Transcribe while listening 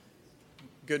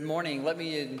Good morning. Let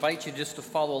me invite you just to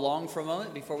follow along for a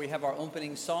moment before we have our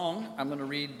opening song. I'm going to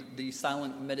read the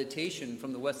silent meditation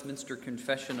from the Westminster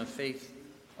Confession of Faith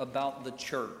about the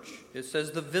church. It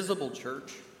says, "The visible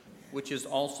church, which is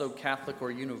also Catholic or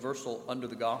universal under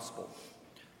the gospel.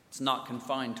 It's not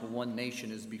confined to one nation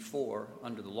as before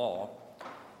under the law.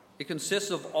 It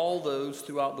consists of all those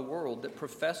throughout the world that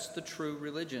profess the true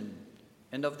religion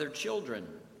and of their children,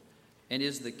 and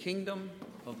is the kingdom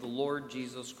of the Lord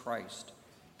Jesus Christ,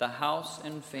 the house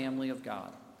and family of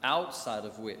God, outside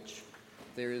of which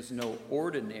there is no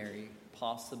ordinary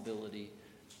possibility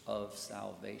of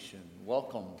salvation."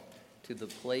 Welcome to the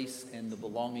place and the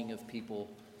belonging of people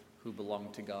who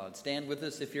belong to God. Stand with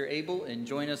us if you're able and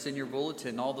join us in your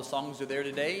bulletin. All the songs are there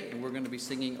today, and we're going to be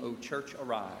singing "O Church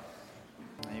Arise."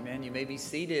 Amen. You may be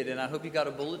seated, and I hope you got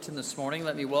a bulletin this morning.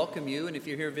 Let me welcome you, and if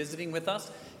you're here visiting with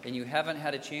us and you haven't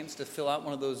had a chance to fill out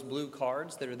one of those blue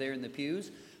cards that are there in the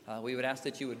pews, we would ask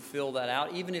that you would fill that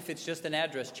out, even if it's just an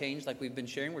address change like we've been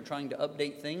sharing. We're trying to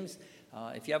update things.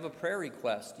 If you have a prayer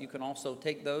request, you can also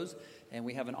take those, and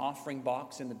we have an offering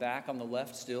box in the back on the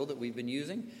left still that we've been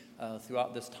using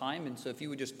throughout this time. And so if you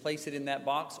would just place it in that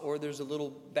box, or there's a little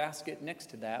basket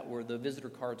next to that where the visitor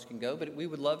cards can go. But we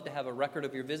would love to have a record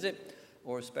of your visit,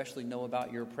 or especially know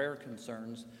about your prayer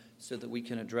concerns so that we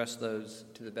can address those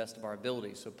to the best of our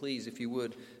ability. So please, if you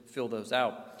would, fill those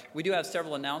out. We do have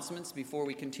several announcements before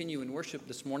we continue in worship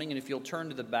this morning, and if you'll turn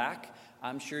to the back,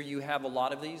 I'm sure you have a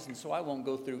lot of these, and so I won't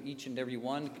go through each and every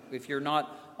one. If you're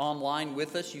not online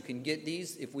with us, you can get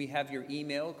these. If we have your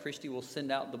email, Christy will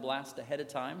send out the blast ahead of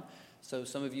time. So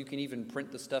some of you can even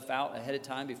print the stuff out ahead of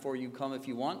time before you come if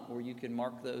you want, or you can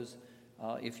mark those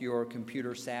if you're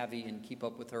computer savvy and keep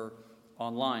up with her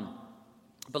online.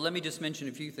 But let me just mention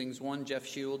a few things. One, Jeff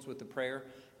Shields with the prayer.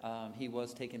 He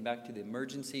was taken back to the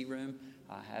emergency room.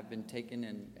 I have been taken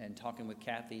and talking with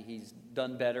Kathy. He's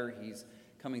done better. He's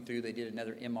coming through. They did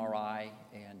another MRI,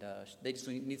 and they just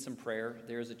need some prayer.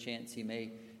 There is a chance he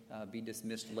may be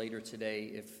dismissed later today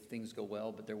if things go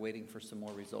well, but they're waiting for some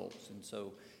more results. And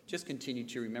so just continue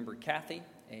to remember Kathy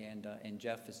and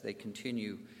Jeff as they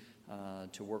continue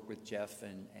to work with Jeff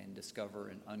and discover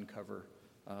and uncover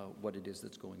what it is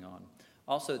that's going on.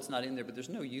 Also, it's not in there, but there's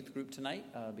no youth group tonight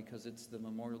because it's the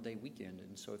Memorial Day weekend.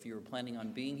 And so if you were planning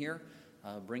on being here,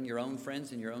 bring your own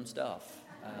friends and your own stuff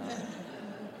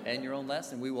and your own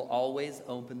lesson. We will always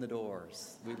open the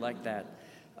doors. We like that.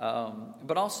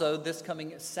 But also, this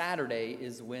coming Saturday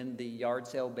is when the yard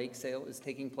sale, bake sale is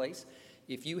taking place.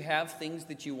 If you have things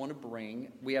that you want to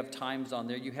bring, we have times on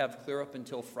there. You have clear up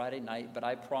until Friday night, but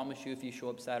I promise you if you show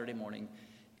up Saturday morning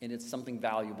and it's something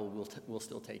valuable, we'll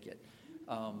still take it.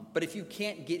 But if you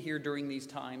can't get here during these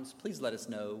times, please let us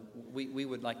know. We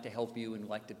would like to help you and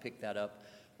like to pick that up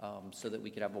so that we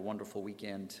could have a wonderful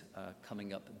weekend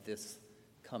coming up this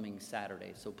coming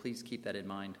Saturday. So please keep that in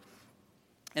mind.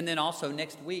 And then also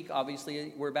next week,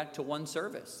 obviously, we're back to one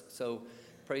service. So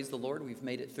praise the Lord. We've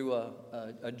made it through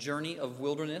a journey of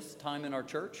wilderness time in our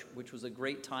church, which was a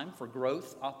great time for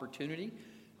growth, opportunity.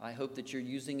 I hope that you're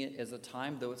using it as a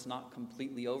time, though it's not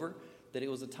completely over, that it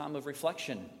was a time of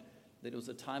reflection, that it was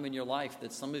a time in your life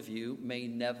that some of you may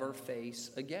never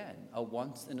face again, a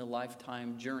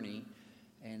once-in-a-lifetime journey.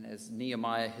 And as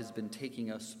Nehemiah has been taking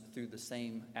us through the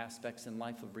same aspects in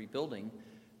life of rebuilding,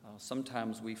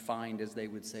 sometimes we find, as they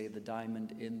would say, the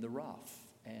diamond in the rough.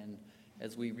 And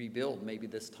as we rebuild, maybe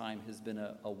this time has been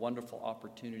a wonderful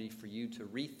opportunity for you to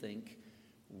rethink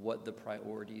what the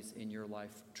priorities in your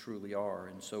life truly are.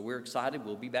 And so we're excited.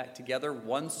 We'll be back together,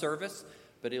 one service,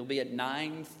 but it'll be at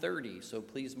 9:30, so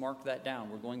please mark that down.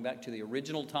 We're going back to the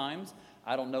original times.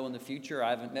 I don't know in the future.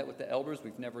 I haven't met with the elders.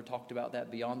 We've never talked about that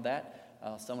beyond that.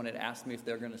 Someone had asked me if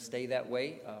they're going to stay that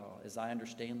way. As I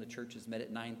understand, the church has met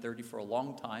at 9:30 for a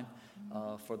long time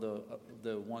for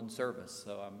the one service,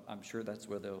 so I'm sure that's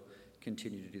where they'll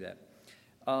continue to do that.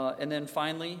 And then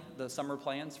finally, the summer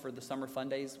plans for the summer fun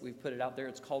days. We've put it out there.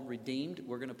 It's called Redeemed.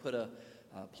 We're going to put a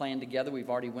plan together. We've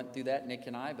already went through that, Nick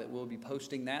and I, but we'll be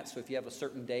posting that. So if you have a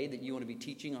certain day that you want to be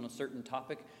teaching on a certain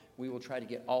topic, we will try to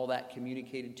get all that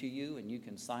communicated to you, and you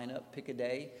can sign up, pick a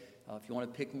day. If you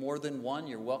want to pick more than one,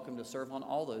 you're welcome to serve on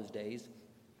all those days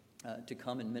to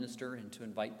come and minister and to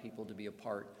invite people to be a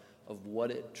part of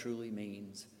what it truly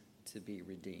means to be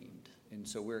redeemed. And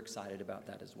so we're excited about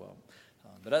that as well.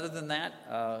 But other than that,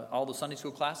 all the Sunday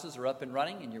school classes are up and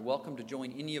running, and you're welcome to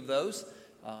join any of those.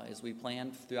 As we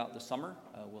plan throughout the summer,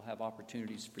 we'll have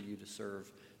opportunities for you to serve,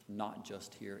 not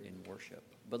just here in worship.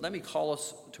 But let me call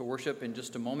us to worship in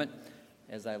just a moment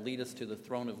as I lead us to the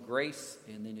throne of grace,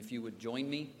 and then if you would join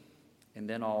me, and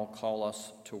then I'll call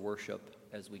us to worship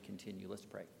as we continue. Let's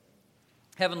pray.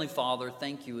 Heavenly Father,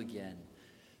 thank you again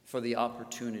for the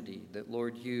opportunity that,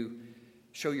 Lord, you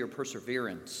show your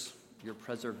perseverance, your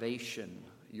preservation,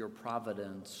 your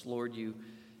providence. Lord, you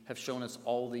have shown us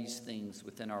all these things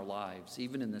within our lives,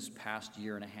 even in this past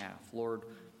year and a half. Lord,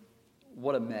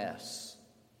 what a mess.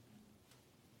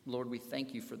 Lord, we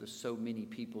thank you for the so many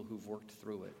people who've worked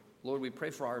through it. Lord, we pray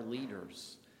for our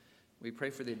leaders. We pray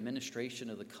for the administration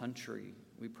of the country.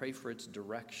 We pray for its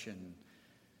direction.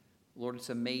 Lord, it's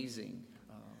amazing,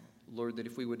 Lord, that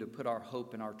if we were to put our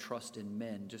hope and our trust in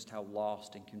men, just how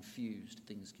lost and confused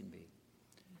things can be.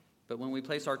 But when we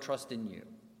place our trust in you,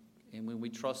 and when we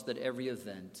trust that every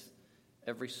event,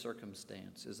 every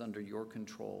circumstance is under your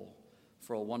control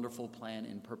for a wonderful plan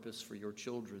and purpose for your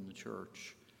children, the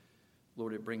church,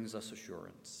 Lord, it brings us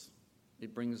assurance.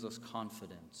 It brings us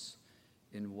confidence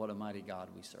in what a mighty God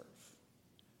we serve.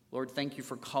 Lord, thank you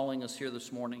for calling us here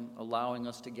this morning, allowing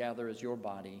us to gather as your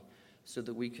body so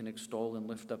that we can extol and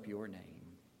lift up your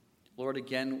name. Lord,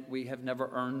 again, we have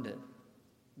never earned it.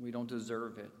 We don't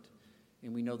deserve it.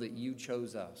 And we know that you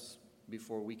chose us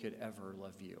before we could ever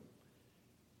love you.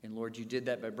 And Lord, you did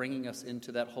that by bringing us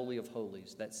into that Holy of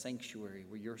Holies, that sanctuary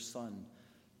where your Son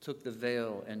took the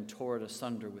veil and tore it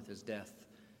asunder with his death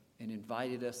and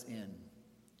invited us in,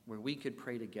 where we could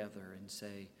pray together and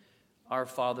say, Our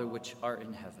Father which art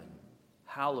in heaven,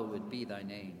 hallowed be thy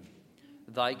name.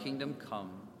 Thy kingdom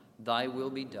come, thy will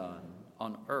be done,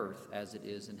 on earth as it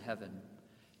is in heaven.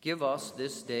 Give us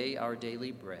this day our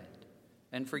daily bread,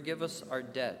 and forgive us our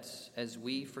debts as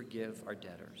we forgive our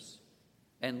debtors.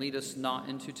 And lead us not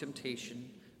into temptation,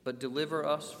 but deliver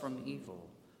us from evil.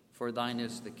 For thine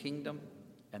is the kingdom,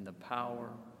 and the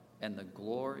power, and the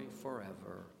glory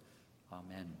forever.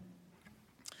 Amen.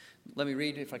 Let me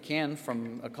read, if I can,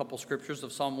 from a couple scriptures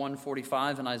of Psalm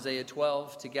 145 and Isaiah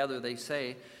 12. Together they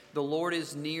say, The Lord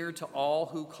is near to all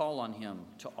who call on him,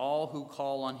 to all who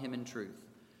call on him in truth.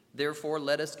 Therefore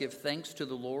let us give thanks to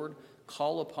the Lord,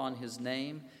 call upon his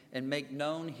name, and make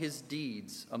known his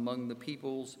deeds among the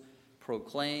peoples.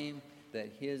 Proclaim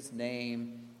that his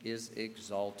name is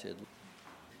exalted.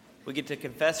 We get to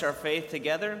confess our faith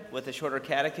together with a shorter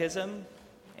catechism,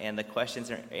 and the questions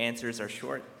and answers are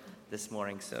short this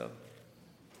morning, so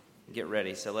get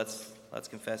ready. So let's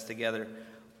confess together.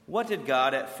 What did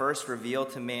God at first reveal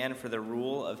to man for the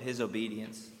rule of his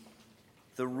obedience?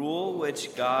 The rule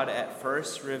which God at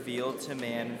first revealed to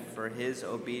man for his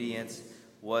obedience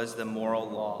was the moral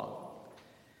law.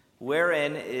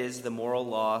 Wherein is the moral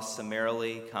law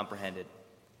summarily comprehended?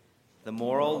 The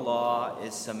moral law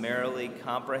is summarily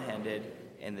comprehended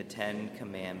in the Ten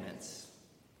Commandments.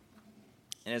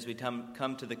 And as we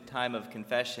come to the time of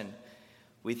confession,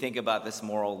 we think about this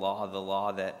moral law, the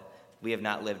law that we have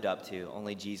not lived up to.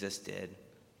 Only Jesus did.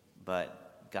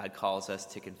 But God calls us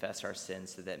to confess our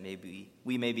sins so that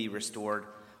we may be restored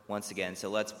once again. So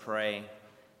let's pray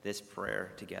this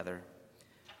prayer together.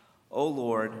 O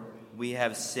Lord, we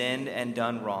have sinned and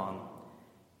done wrong.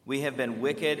 We have been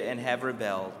wicked and have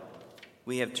rebelled.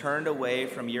 We have turned away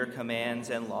from your commands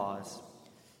and laws.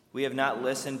 We have not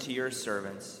listened to your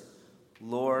servants.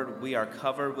 Lord, we are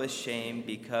covered with shame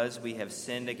because we have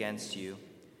sinned against you.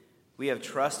 We have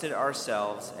trusted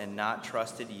ourselves and not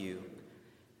trusted you.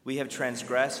 We have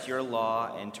transgressed your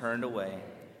law and turned away,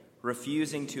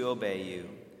 refusing to obey you.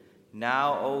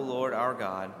 Now, O Lord our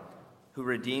God, who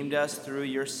redeemed us through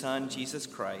your Son, Jesus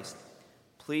Christ,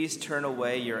 please turn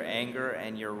away your anger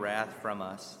and your wrath from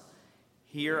us.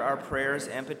 Hear our prayers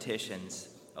and petitions.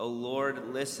 O Lord,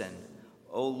 listen.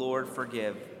 O Lord,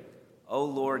 forgive. O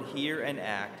Lord, hear and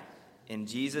act. In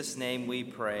Jesus' name we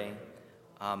pray.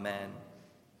 Amen.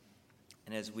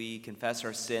 And as we confess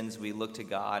our sins, we look to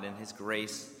God and his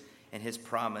grace and his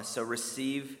promise. So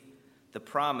receive the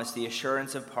promise, the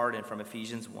assurance of pardon from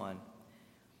Ephesians 1.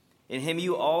 In him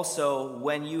you also,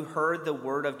 when you heard the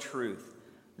word of truth,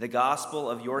 the gospel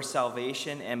of your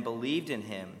salvation, and believed in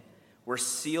him, were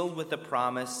sealed with the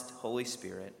promised Holy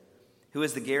Spirit, who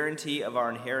is the guarantee of our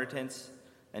inheritance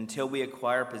until we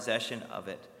acquire possession of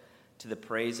it, to the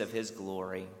praise of his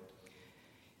glory.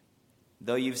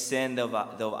 Though you've sinned,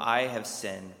 though I have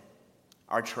sinned,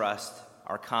 our trust,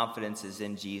 our confidence is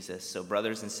in Jesus. So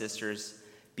brothers and sisters,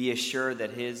 be assured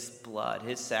that his blood,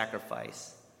 his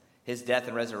sacrifice, his death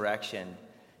and resurrection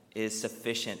is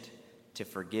sufficient to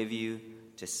forgive you,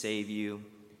 to save you,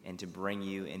 and to bring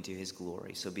you into his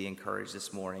glory. So be encouraged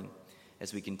this morning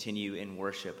as we continue in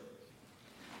worship.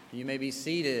 You may be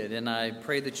seated, and I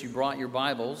pray that you brought your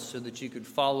Bibles so that you could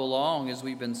follow along as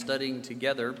we've been studying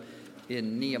together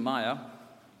in Nehemiah.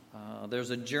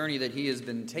 There's a journey that he has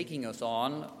been taking us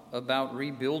on about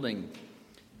rebuilding.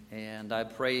 And I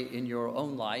pray in your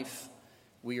own life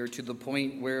We are to the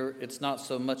point where it's not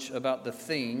so much about the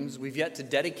things. We've yet to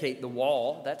dedicate the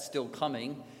wall. That's still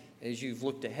coming as you've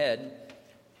looked ahead.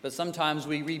 But sometimes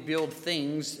we rebuild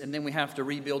things, and then we have to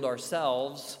rebuild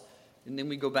ourselves, and then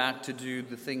we go back to do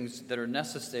the things that are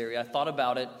necessary. I thought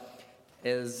about it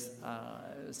as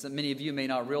so many of you may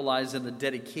not realize in the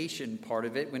dedication part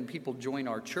of it. When people join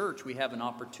our church, we have an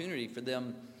opportunity for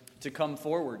them to come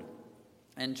forward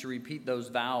and to repeat those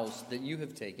vows that you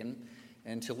have taken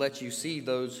and to let you see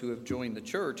those who have joined the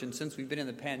church. And since we've been in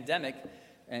the pandemic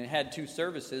and had 2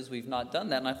 services, we've not done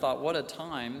that. And I thought, what a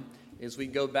time as we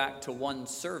go back to one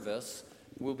service,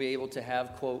 we'll be able to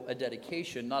have, quote, a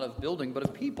dedication, not of building, but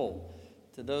of people.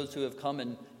 To those who have come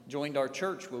and joined our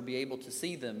church, we'll be able to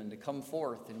see them and to come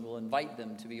forth, and we'll invite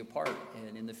them to be a part.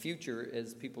 And in the future,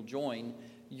 as people join,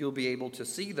 you'll be able to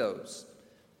see those.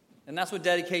 And that's what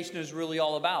dedication is really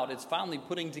all about. It's finally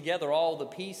putting together all the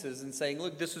pieces and saying,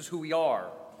 look, this is who we are,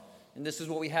 and this is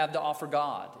what we have to offer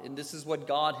God, and this is what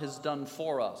God has done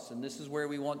for us, and this is where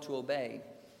we want to obey.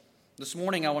 This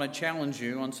morning, I want to challenge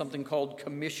you on something called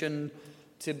commission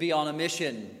to be on a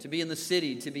mission, to be in the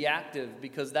city, to be active,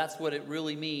 because that's what it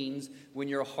really means when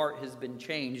your heart has been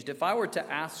changed. If I were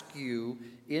to ask you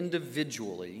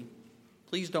individually,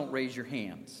 please don't raise your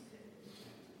hands.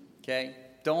 Okay?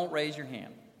 Don't raise your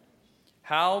hand.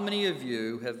 How many of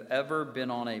you have ever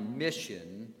been on a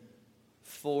mission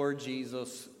for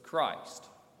Jesus Christ?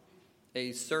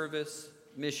 A service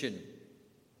mission.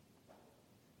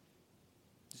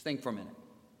 Just think for a minute.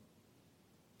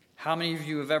 How many of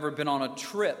you have ever been on a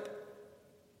trip,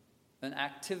 an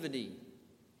activity,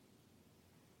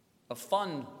 a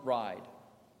fun ride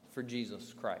for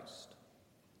Jesus Christ?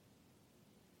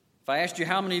 If I asked you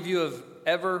how many of you have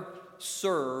ever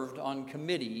served on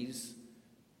committees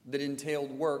that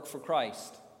entailed work for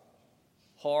Christ,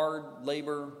 hard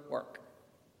labor work,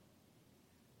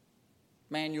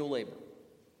 manual labor.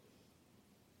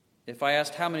 If I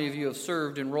asked how many of you have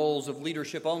served in roles of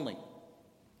leadership only.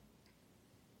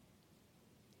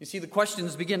 You see, the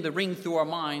questions begin to ring through our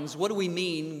minds. What do we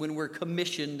mean when we're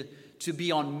commissioned to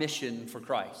be on mission for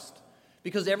Christ?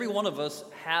 Because every one of us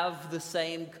have the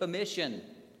same commission.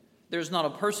 There's not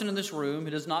a person in this room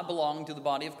who does not belong to the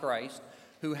body of Christ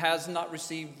who has not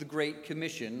received the Great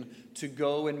Commission to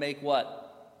go and make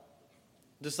what?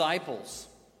 Disciples.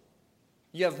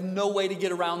 You have no way to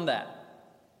get around that.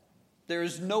 There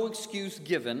is no excuse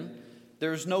given.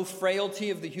 There is no frailty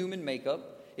of the human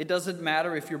makeup. It doesn't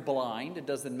matter if you're blind. It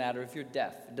doesn't matter if you're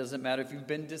deaf. It doesn't matter if you've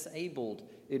been disabled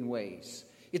in ways.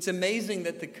 It's amazing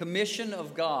that the commission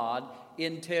of God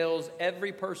entails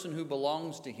every person who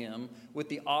belongs to Him with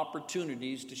the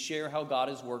opportunities to share how God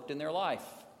has worked in their life.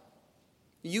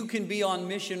 You can be on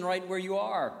mission right where you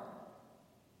are.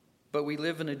 But we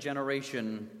live in a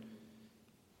generation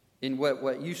in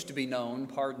what used to be known,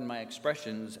 pardon my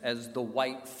expressions, as the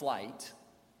white flight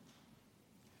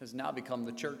has now become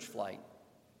the church flight,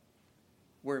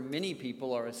 where many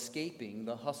people are escaping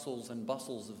the hustles and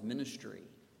bustles of ministry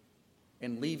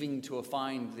and leaving to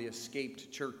find the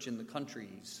escaped church in the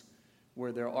countries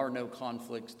where there are no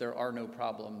conflicts, there are no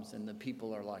problems, and the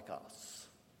people are like us.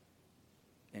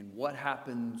 And what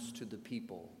happens to the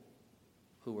people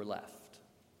who are left?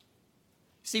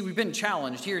 See, we've been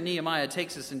challenged. Here, Nehemiah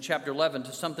takes us in chapter 11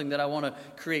 to something that I want to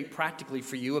create practically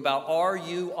for you about, are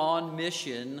you on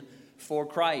mission for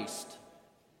Christ?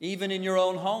 Even in your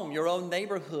own home, your own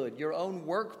neighborhood, your own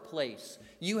workplace,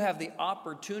 you have the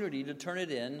opportunity to turn it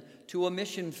into a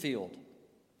mission field,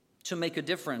 to make a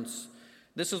difference.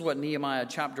 This is what Nehemiah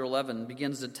chapter 11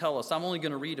 begins to tell us. I'm only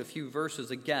going to read a few verses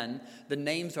again. The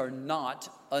names are not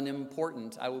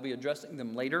unimportant. I will be addressing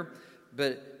them later,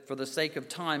 but for the sake of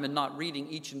time and not reading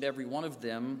each and every one of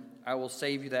them, I will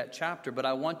save you that chapter. But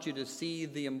I want you to see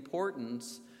the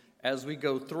importance as we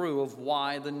go through of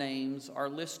why the names are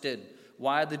listed.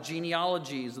 Why the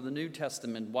genealogies of the New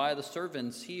Testament? Why the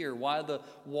servants here? Why the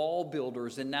wall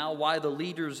builders? And now why the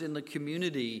leaders in the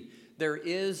community? There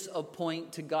is a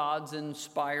point to God's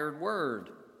inspired word.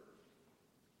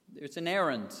 It's an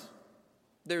errand.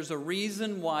 There's a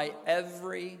reason why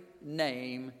every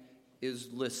name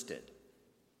is listed.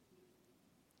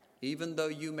 Even though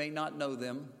you may not know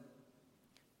them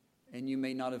and you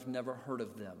may not have never heard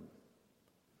of them,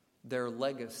 their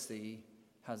legacy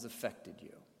has affected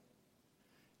you.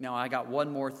 Now, I got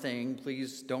one more thing.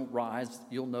 Please don't rise.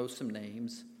 You'll know some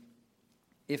names.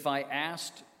 If I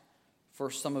asked for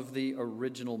some of the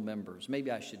original members, maybe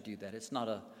I should do that. It's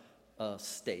not a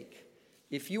stake.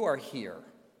 If you are here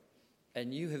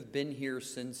and you have been here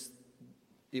since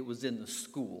it was in the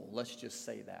school, let's just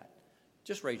say that,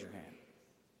 just raise your hand.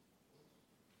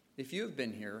 If you have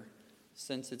been here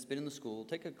since it's been in the school.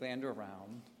 Take a gander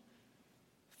around.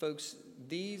 Folks,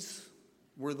 these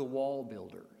were the wall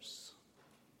builders.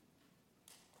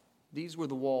 These were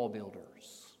the wall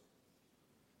builders.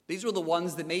 These were the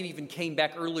ones that maybe even came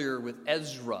back earlier with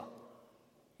Ezra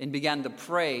and began to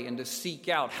pray and to seek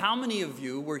out. How many of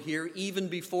you were here even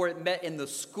before it met in the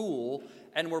school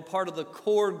and were part of the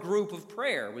core group of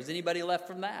prayer? Was anybody left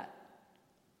from that?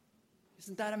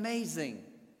 Isn't that amazing?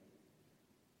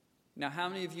 Now, how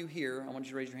many of you here, I want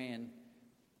you to raise your hand,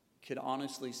 could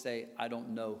honestly say, I don't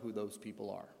know who those people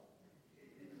are?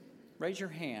 Raise your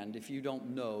hand if you don't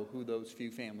know who those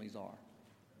few families are.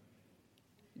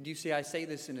 Do you see, I say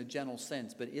this in a gentle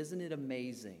sense, but isn't it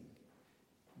amazing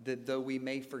that though we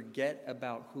may forget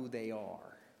about who they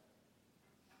are,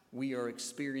 we are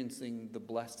experiencing the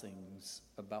blessings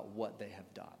about what they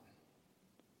have done?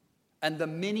 And the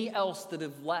many else that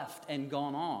have left and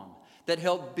gone on, that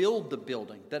helped build the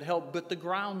building, that helped put the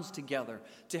grounds together,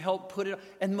 to help put it,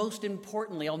 and most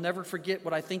importantly, I'll never forget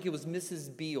what I think it was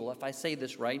Mrs. Beale, if I say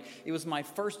this right. It was my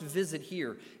first visit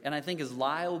here, and I think is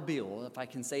Lyle Beale, if I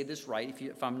can say this right.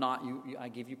 If I'm not, I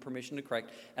give you permission to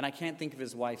correct. And I can't think of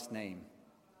his wife's name.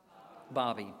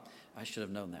 Bobby. I should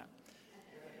have known that.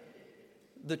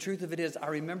 The truth of it is, I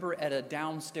remember at a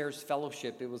downstairs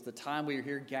fellowship, it was the time we were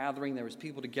here gathering. There was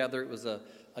people together. It was a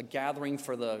gathering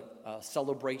for the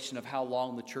celebration of how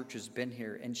long the church has been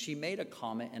here. And she made a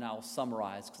comment, and I'll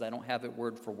summarize because I don't have it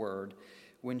word for word,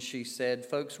 when she said,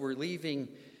 folks, we're leaving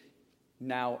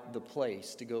now the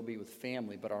place to go be with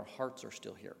family, but our hearts are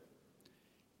still here.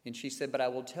 And she said, but I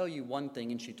will tell you one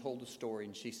thing, and she told a story,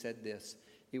 and she said this.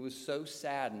 It was so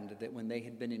saddened that when they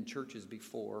had been in churches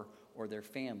before, or their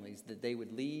families, that they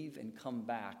would leave and come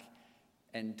back,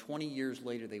 and 20 years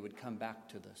later they would come back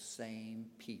to the same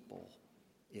people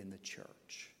in the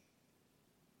church.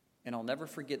 And I'll never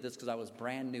forget this because I was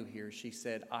brand new here. She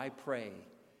said, I pray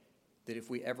that if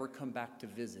we ever come back to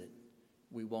visit,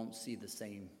 we won't see the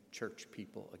same church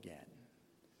people again.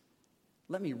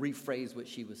 Let me rephrase what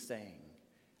she was saying.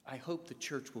 I hope the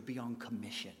church will be on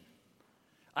commission.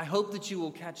 I hope that you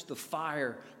will catch the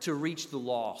fire to reach the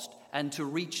lost and to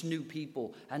reach new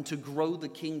people and to grow the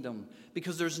kingdom.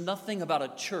 Because there's nothing about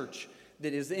a church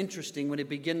that is interesting when it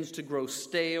begins to grow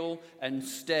stale and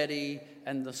steady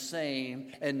and the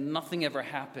same and nothing ever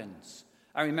happens.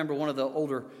 I remember one of the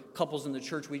older couples in the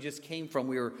church we just came from.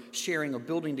 We were sharing a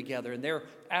building together, and their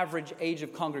average age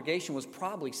of congregation was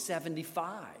probably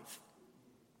 75.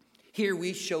 Here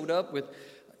we showed up with,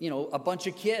 a bunch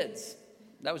of kids.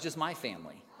 That was just my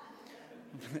family.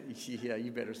 Yeah,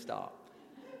 you better stop.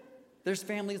 There's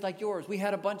families like yours. We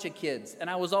had a bunch of kids, and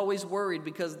I was always worried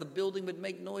because the building would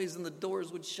make noise and the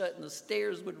doors would shut and the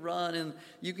stairs would run, and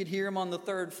you could hear them on the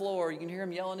third floor. You can hear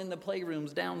them yelling in the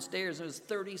playrooms downstairs. It was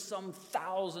 30-some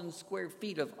thousand square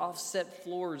feet of offset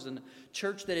floors, and a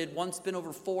church that had once been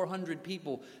over 400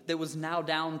 people that was now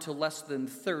down to less than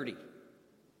 30.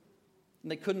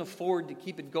 And they couldn't afford to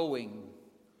keep it going.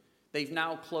 They've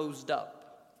now closed up.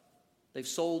 They've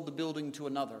sold the building to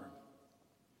another.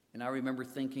 And I remember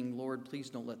thinking, Lord, please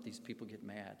don't let these people get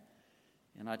mad.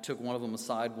 And I took one of them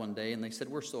aside one day, and they said,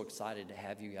 we're so excited to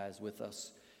have you guys with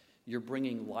us. You're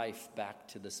bringing life back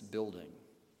to this building.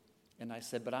 And I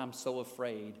said, but I'm so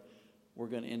afraid we're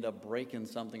going to end up breaking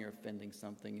something or offending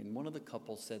something. And one of the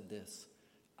couples said this,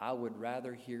 I would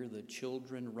rather hear the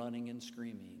children running and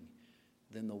screaming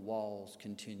than the walls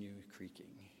continue creaking.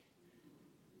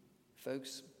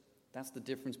 Folks, that's the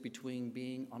difference between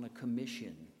being on a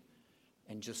commission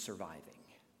and just surviving.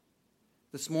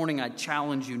 This morning I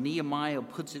challenge you. Nehemiah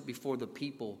puts it before the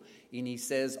people, and he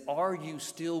says, are you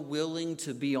still willing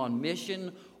to be on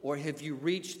mission, or have you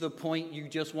reached the point you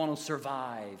just want to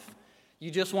survive?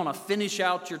 You just want to finish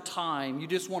out your time. You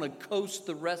just want to coast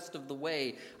the rest of the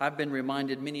way. I've been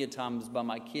reminded many a times by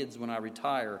my kids when I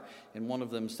retire, and one of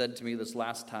them said to me this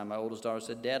last time, my oldest daughter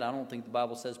said, Dad, I don't think the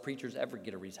Bible says preachers ever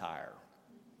get to retire.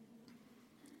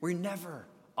 We're never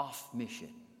off mission.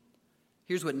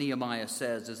 Here's what Nehemiah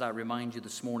says as I remind you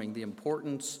this morning, the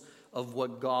importance of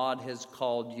what God has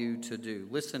called you to do.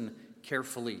 Listen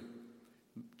carefully.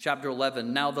 Chapter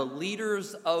 11, now the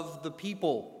leaders of the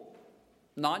people,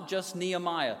 not just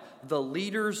Nehemiah, the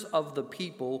leaders of the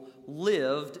people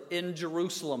lived in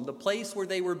Jerusalem, the place where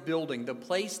they were building, the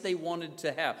place they wanted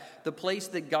to have, the place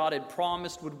that God had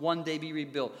promised would one day be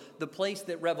rebuilt, the place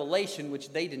that Revelation, which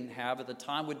they didn't have at the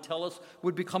time, would tell us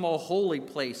would become a holy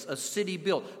place, a city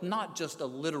built, not just a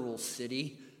literal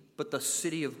city, but the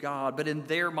city of God. But in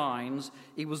their minds,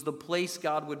 it was the place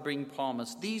God would bring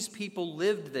promise. These people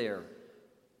lived there.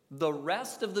 The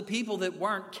rest of the people that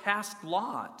weren't cast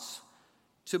lots.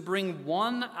 to bring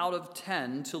 1 out of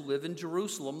 10 to live in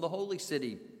Jerusalem, the holy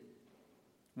city,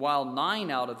 while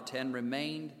 9 out of 10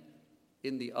 remained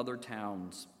in the other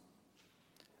towns.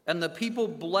 And the people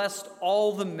blessed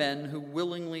all the men who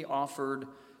willingly offered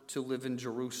to live in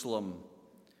Jerusalem.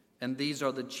 And these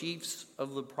are the chiefs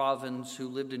of the province who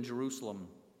lived in Jerusalem.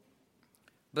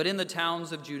 But in the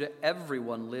towns of Judah,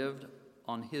 everyone lived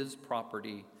on his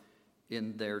property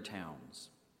in their towns.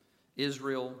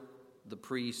 Israel, the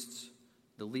priests,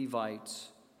 the Levites,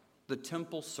 the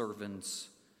temple servants,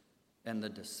 and the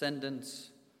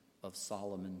descendants of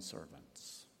Solomon's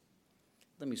servants.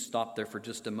 Let me stop there for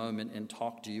just a moment and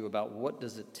talk to you about what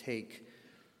does it take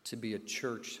to be a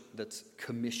church that's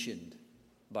commissioned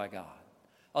by God.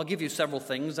 I'll give you several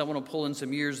things. I want to pull in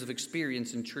some years of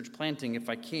experience in church planting if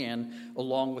I can,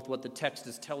 along with what the text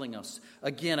is telling us.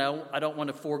 Again, I don't want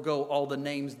to forego all the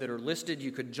names that are listed.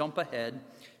 You could jump ahead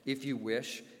if you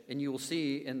wish, and you will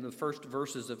see in the first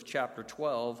verses of chapter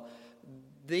 12,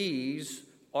 these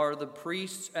are the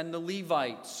priests and the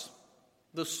Levites,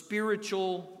 the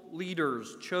spiritual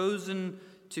leaders chosen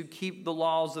to keep the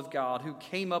laws of God, who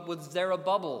came up with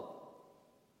Zerubbabel,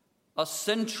 a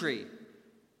century.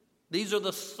 These are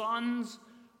the sons,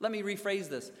 let me rephrase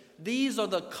this. These are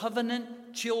the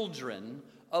covenant children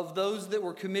of those that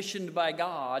were commissioned by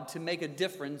God to make a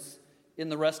difference in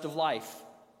the rest of life.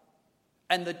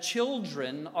 And the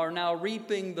children are now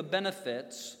reaping the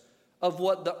benefits of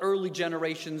what the early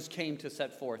generations came to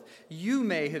set forth. You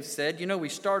may have said, we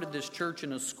started this church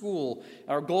in a school.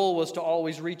 Our goal was to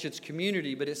always reach its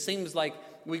community, but it seems like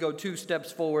we go 2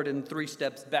 steps forward and 3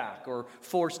 steps back, or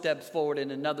 4 steps forward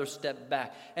and another step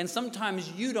back. And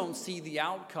sometimes you don't see the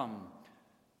outcome.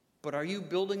 But are you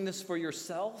building this for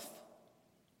yourself?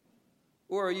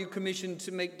 Or are you commissioned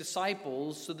to make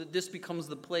disciples so that this becomes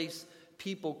the place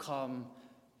people come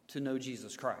to know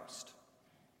Jesus Christ?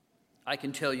 I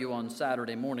can tell you on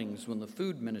Saturday mornings when the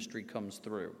food ministry comes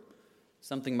through,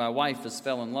 something my wife has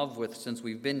fell in love with since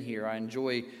we've been here. I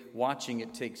enjoy watching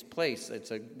it take place. It's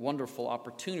a wonderful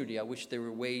opportunity. I wish there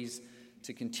were ways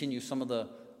to continue some of the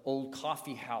old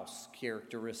coffee house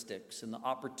characteristics and the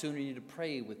opportunity to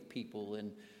pray with people.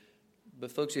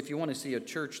 But folks, if you want to see a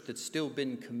church that's still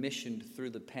been commissioned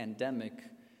through the pandemic,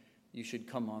 you should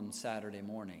come on Saturday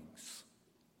mornings,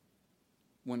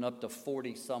 when up to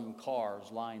 40-some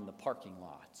cars line the parking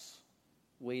lots,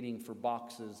 waiting for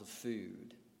boxes of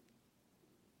food.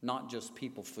 Not just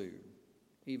people food,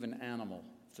 even animal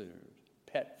food,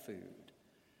 pet food.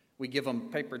 We give them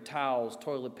paper towels,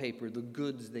 toilet paper, the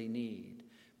goods they need.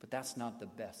 But that's not the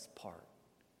best part.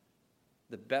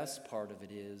 The best part of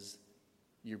it is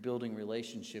you're building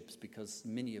relationships because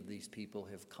many of these people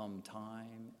have come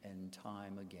time and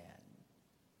time again.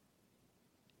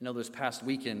 This past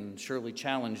weekend Shirley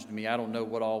challenged me. I don't know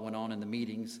what all went on in the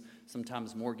meetings.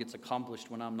 Sometimes more gets accomplished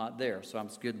when I'm not there, so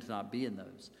it's good to not be in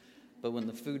those. But when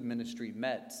the food ministry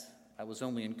met, I was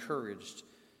only encouraged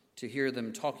to hear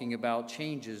them talking about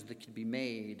changes that could be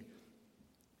made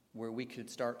where we could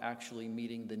start actually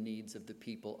meeting the needs of the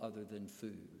people other than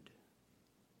food.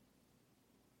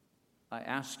 I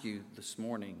ask you this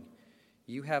morning,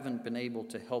 you haven't been able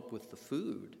to help with the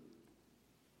food,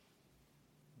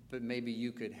 but maybe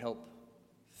you could help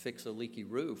fix a leaky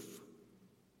roof,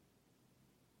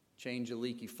 change a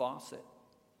leaky faucet,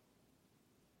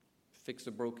 fix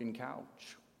a broken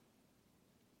couch,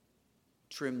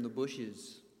 trim the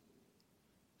bushes,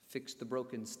 fix the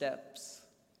broken steps,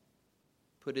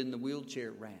 put in the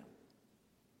wheelchair ramp.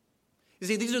 You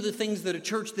see, these are the things that a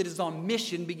church that is on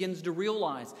mission begins to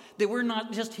realize, that we're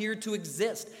not just here to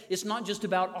exist. It's not just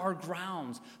about our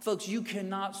grounds. Folks, you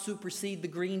cannot supersede the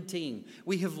green team.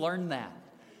 We have learned that.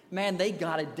 Man, they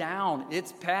got it down.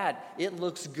 It's pat. It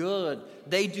looks good.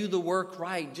 They do the work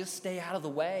right. Just stay out of the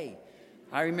way.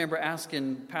 I remember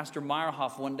asking Pastor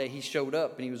Meyerhoff one day, he showed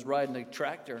up and he was riding a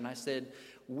tractor, and I said,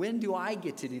 when do I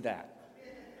get to do that?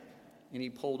 And he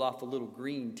pulled off a little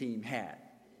green team hat.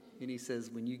 And he says,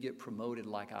 when you get promoted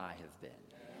like I have been.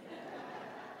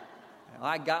 Well,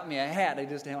 I got me a hat, I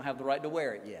just don't have the right to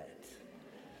wear it yet.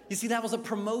 You see, that was a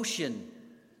promotion.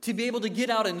 To be able to get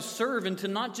out and serve and to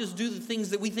not just do the things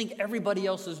that we think everybody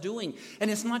else is doing. And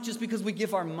it's not just because we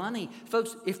give our money.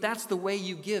 Folks, if that's the way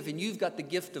you give and you've got the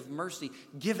gift of mercy,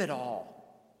 give it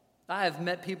all. I have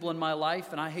met people in my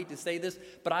life, and I hate to say this,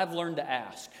 but I've learned to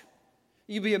ask.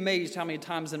 You'd be amazed how many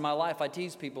times in my life I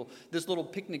tease people. This little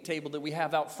picnic table that we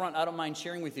have out front, I don't mind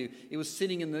sharing with you. It was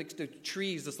sitting next to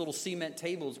trees. This little cement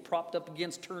table is propped up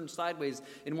against, turned sideways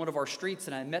in one of our streets,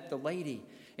 and I met the lady.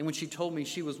 And when she told me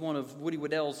she was one of Woody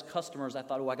Waddell's customers, I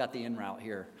thought, I got the in route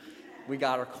here. We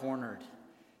got her cornered.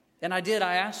 And I did.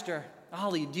 I asked her,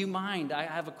 Ollie, do you mind? I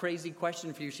have a crazy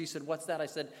question for you. She said, what's that? I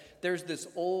said, there's this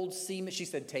old cement. She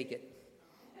said, take it.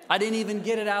 I didn't even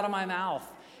get it out of my mouth.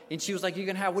 And she was like, you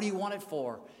can have, what do you want it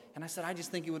for? And I said, I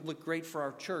just think it would look great for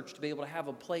our church to be able to have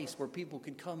a place where people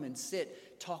could come and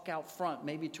sit, talk out front,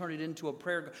 maybe turn it into a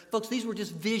prayer. Folks, these were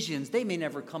just visions. They may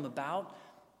never come about.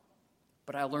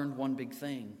 But I learned one big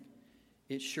thing.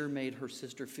 It sure made her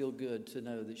sister feel good to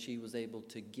know that she was able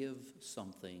to give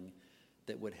something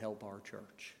that would help our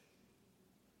church.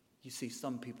 You see,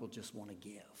 some people just want to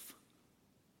give.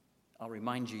 I'll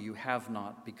remind you, you have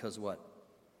not because what?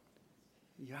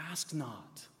 You ask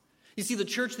not. You see, the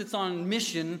church that's on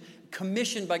mission,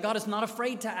 commissioned by God, is not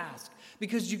afraid to ask,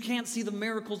 because you can't see the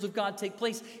miracles of God take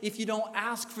place if you don't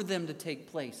ask for them to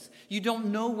take place. You don't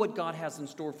know what God has in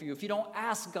store for you if you don't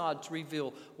ask God to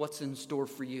reveal what's in store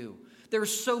for you. There are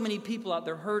so many people out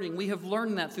there hurting. We have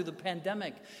learned that through the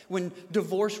pandemic, when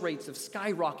divorce rates have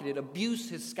skyrocketed, abuse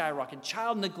has skyrocketed,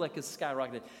 child neglect has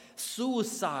skyrocketed,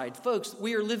 suicide. Folks,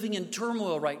 we are living in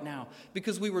turmoil right now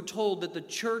because we were told that the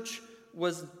church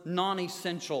was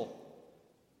non-essential.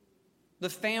 The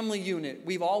family unit,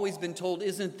 we've always been told,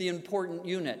 isn't the important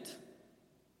unit.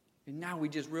 And now we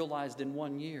just realized in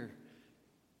 1 year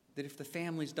that if the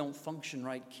families don't function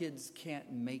right, kids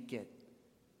can't make it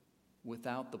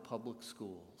without the public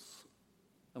schools.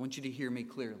 I want you to hear me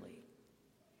clearly,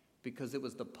 because it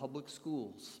was the public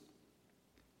schools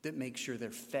that make sure they're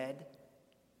fed,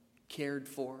 cared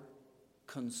for,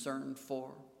 concerned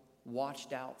for,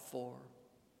 watched out for.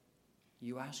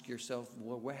 You ask yourself,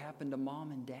 well, what happened to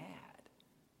mom and dad?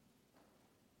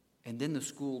 And then the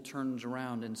school turns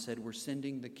around and said, we're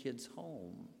sending the kids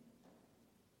home.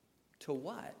 To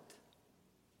what?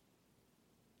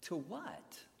 To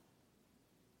what?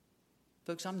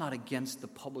 Folks, I'm not against the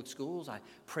public schools. I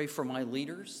pray for my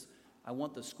leaders. I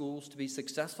want the schools to be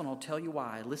successful, and I'll tell you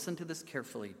why. Listen to this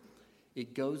carefully.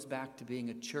 It goes back to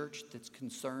being a church that's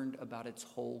concerned about its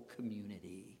whole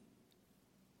community,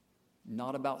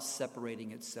 not about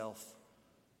separating itself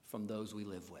from those we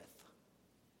live with.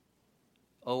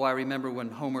 Oh, I remember when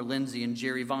Homer Lindsay and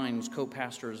Jerry Vines,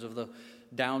 co-pastors of the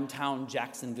downtown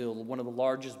Jacksonville, one of the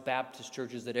largest Baptist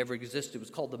churches that ever existed. It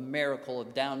was called the Miracle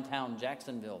of Downtown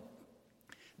Jacksonville.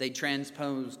 They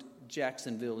transposed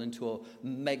Jacksonville into a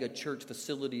mega church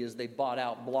facility as they bought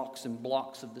out blocks and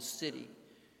blocks of the city.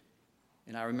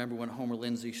 And I remember when Homer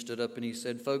Lindsay stood up and he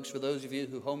said, folks, for those of you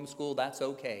who homeschool, that's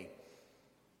okay.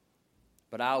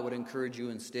 But I would encourage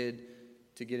you instead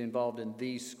to get involved in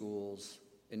these schools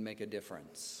and make a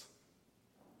difference.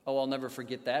 Oh, I'll never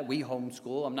forget that. We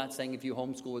homeschool. I'm not saying if you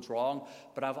homeschool it's wrong,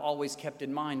 but I've always kept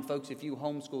in mind, folks, if you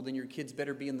homeschool, then your kids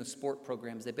better be in the sport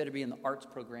programs. They better be in the arts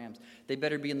programs. They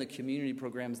better be in the community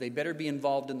programs. They better be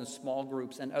involved in the small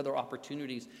groups and other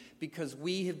opportunities, because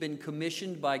we have been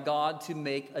commissioned by God to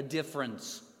make a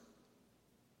difference.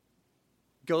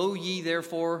 Go ye,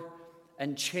 therefore,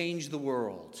 and change the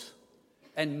world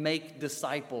and make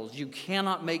disciples. You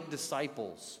cannot make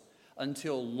disciples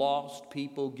until lost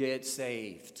people get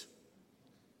saved.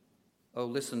 Oh,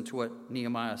 listen to what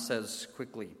Nehemiah says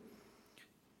quickly.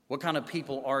 What kind of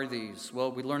people are these?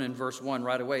 Well, we learn in verse 1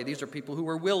 right away. These are people who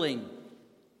are willing.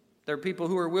 They're people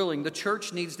who are willing. The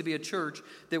church needs to be a church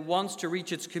that wants to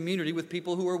reach its community with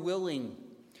people who are willing.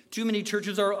 Too many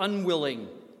churches are unwilling.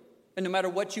 And no matter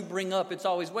what you bring up, it's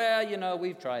always, well, you know,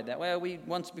 we've tried that. Well, we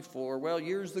once before. Well,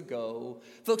 years ago.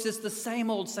 Folks, it's the same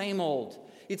old, same old.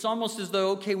 It's almost as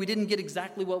though, okay, we didn't get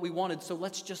exactly what we wanted, so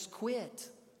let's just quit.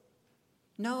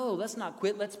 No, let's not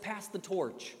quit. Let's pass the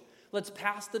torch. Let's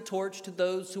pass the torch to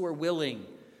those who are willing,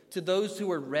 to those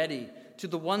who are ready, to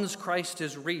the ones Christ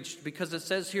has reached. Because it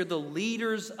says here, the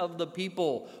leaders of the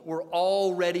people were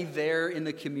already there in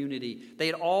the community. They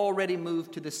had already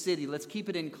moved to the city. Let's keep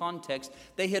it in context.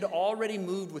 They had already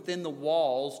moved within the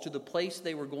walls to the place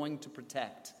they were going to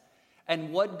protect.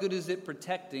 And what good is it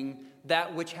protecting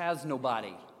that which has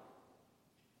nobody?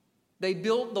 They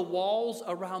built the walls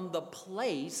around the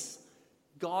place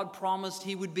God promised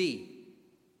he would be.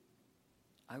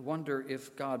 I wonder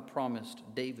if God promised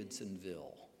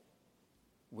Davidsonville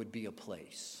would be a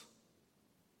place.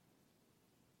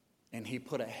 And he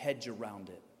put a hedge around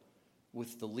it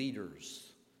with the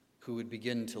leaders who would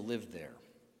begin to live there.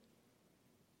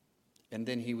 And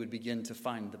then he would begin to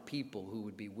find the people who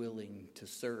would be willing to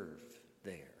serve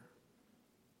there.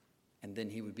 And then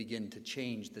he would begin to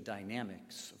change the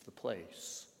dynamics of the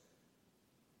place.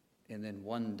 And then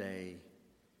one day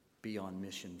be on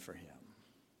mission for him.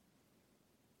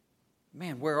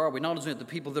 Man, where are we? Not only the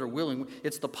people that are willing,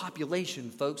 it's the population,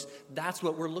 folks. That's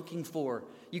what we're looking for.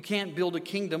 You can't build a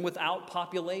kingdom without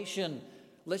population.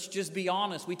 Let's just be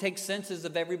honest. We take census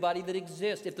of everybody that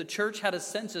exists. If the church had a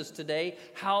census today,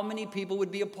 how many people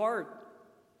would be a part?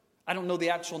 I don't know the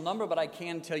actual number, but I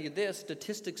can tell you this.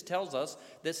 Statistics tells us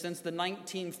that since the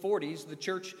 1940s, the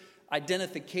church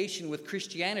identification with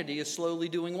Christianity is slowly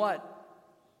doing what?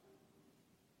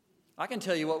 I can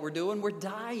tell you what we're doing. We're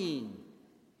dying.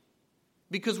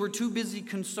 Because we're too busy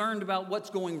concerned about what's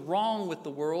going wrong with the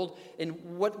world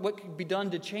and what could be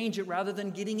done to change it rather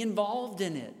than getting involved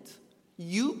in it.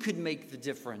 You could make the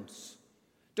difference.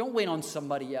 Don't wait on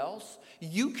somebody else.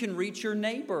 You can reach your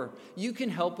neighbor. You can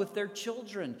help with their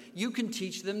children. You can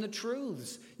teach them the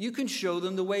truths. You can show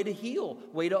them the way to heal,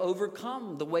 way to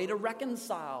overcome, the way to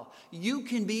reconcile. You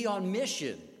can be on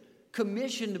mission,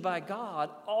 commissioned by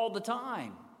God all the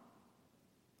time,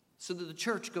 so that the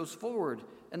church goes forward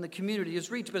and the community is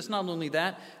reached. But it's not only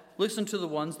that. Listen to the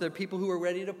ones that are people who are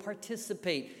ready to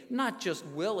participate, not just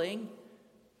willing.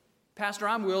 Pastor,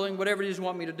 I'm willing, whatever it is you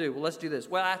want me to do. Well, let's do this.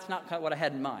 Well, that's not kind of what I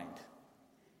had in mind.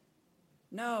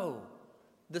 No.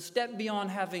 The step beyond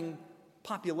having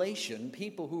population,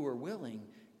 people who are willing,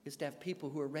 is to have people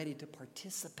who are ready to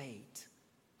participate.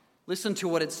 Listen to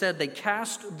what it said. They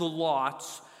cast the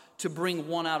lots to bring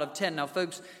 1 out of 10. Now,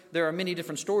 folks, there are many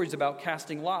different stories about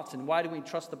casting lots and why do we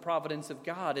trust the providence of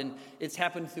God? And it's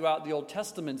happened throughout the Old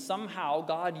Testament. Somehow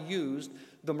God used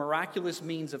the miraculous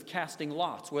means of casting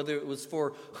lots, whether it was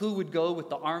for who would go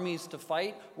with the armies to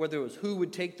fight, whether it was who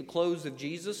would take the clothes of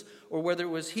Jesus, or whether it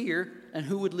was here and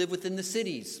who would live within the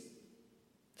cities.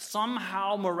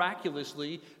 Somehow,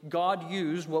 miraculously, God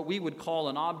used what we would call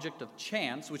an object of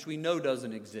chance, which we know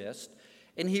doesn't exist,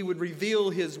 and he would reveal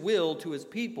his will to his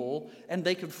people, and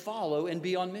they could follow and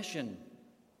be on mission.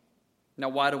 Now,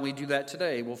 why don't we do that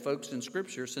today? Well, folks, in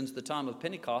Scripture, since the time of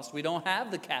Pentecost, we don't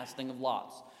have the casting of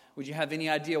lots. Would you have any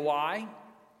idea why?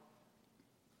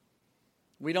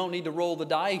 We don't need to roll the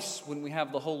dice when we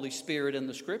have the Holy Spirit in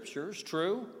the Scriptures,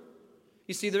 true?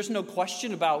 You see, there's no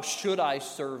question about should I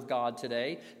serve God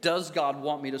today? Does God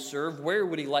want me to serve? Where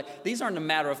would he like? These aren't a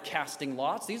matter of casting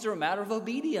lots. These are a matter of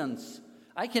obedience.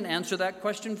 I can answer that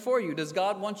question for you. Does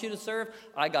God want you to serve?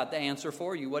 I got the answer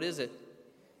for you. What is it?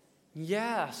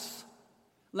 Yes.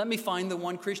 Let me find the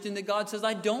one Christian that God says,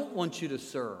 I don't want you to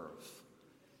serve.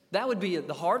 That would be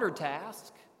the harder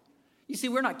task. You see,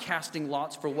 we're not casting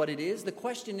lots for what it is. The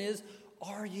question is,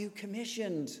 are you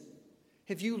commissioned?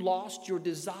 Have you lost your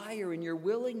desire and your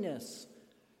willingness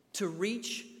to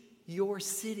reach your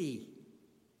city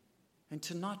and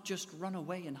to not just run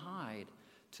away and hide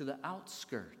to the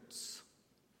outskirts?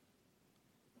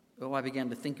 Oh, I began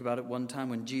to think about it one time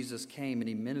when Jesus came and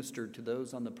he ministered to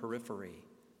those on the periphery,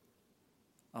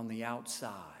 on the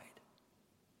outside.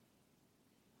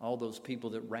 All those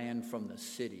people that ran from the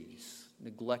cities,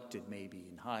 neglected maybe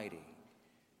and hiding.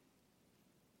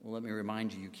 Well, let me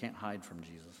remind you, you can't hide from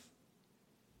Jesus.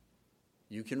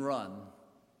 You can run,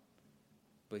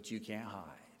 but you can't hide.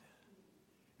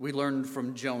 We learned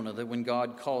from Jonah that when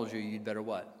God calls you, you'd better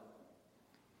what?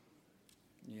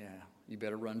 Yeah, you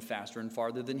better run faster and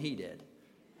farther than he did.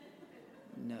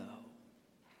 No.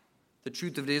 The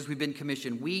truth of it is we've been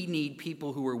commissioned. We need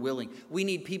people who are willing. We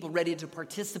need people ready to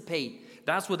participate.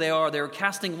 That's what they are. They're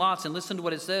casting lots. And listen to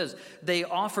what it says. They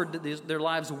offered their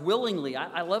lives willingly.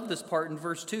 I love this part in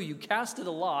verse 2. You casted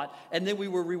a lot, and then we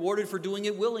were rewarded for doing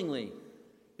it willingly.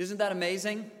 Isn't that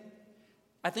amazing?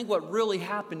 I think what really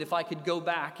happened, if I could go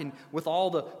back and with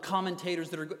all the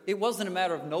commentators it wasn't a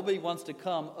matter of nobody wants to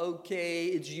come. Okay,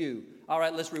 it's you. All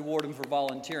right, let's reward them for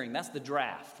volunteering. That's the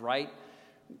draft, right?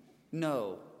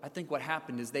 No. I think what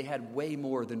happened is they had way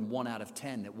more than 1 out of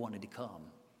 10 that wanted to come.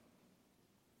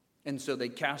 And so they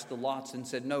cast the lots and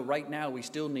said, no, right now we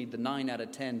still need the 9 out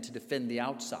of 10 to defend the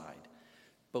outside.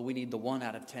 But we need the 1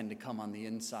 out of 10 to come on the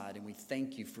inside. And we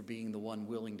thank you for being the one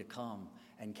willing to come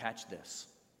and catch this.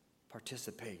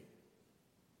 Participate.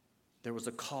 There was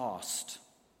a cost.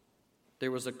 There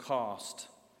was a cost.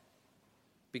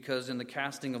 Because in the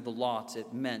casting of the lots,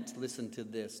 it meant, listen to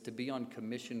this, to be on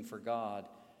commission for God,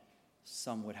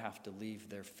 some would have to leave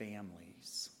their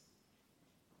families.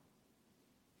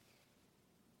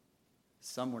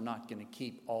 Some were not going to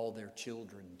keep all their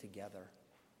children together.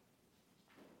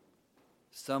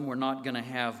 Some were not going to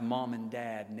have mom and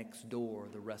dad next door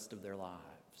the rest of their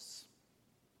lives.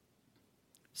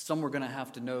 Some were going to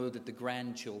have to know that the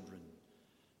grandchildren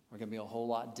were going to be a whole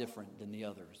lot different than the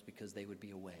others because they would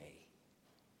be away.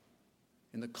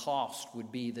 And the cost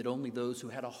would be that only those who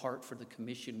had a heart for the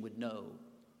commission would know.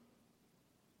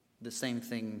 The same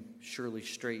thing Shirley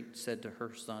Straight said to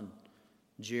her son,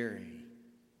 Jerry,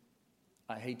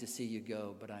 I hate to see you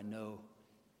go, but I know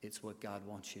it's what God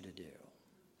wants you to do.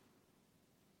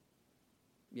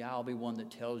 Yeah, I'll be one that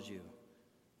tells you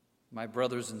My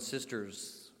brothers and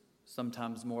sisters,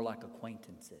 sometimes more like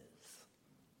acquaintances.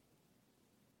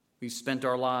 We've spent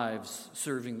our lives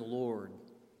serving the Lord,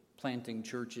 planting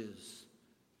churches,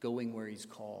 going where He's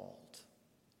called.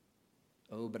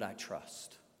 Oh, but I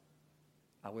trust.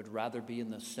 I would rather be in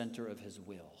the center of His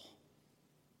will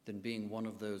than being one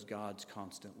of those God's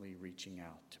constantly reaching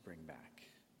out to bring back.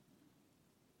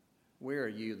 Where are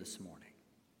you this morning?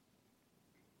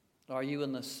 Are you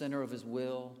in the center of His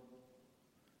will?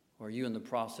 Or are you in the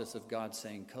process of God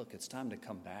saying, Cook, it's time to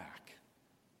come back.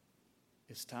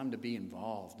 It's time to be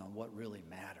involved on what really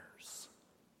matters.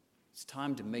 It's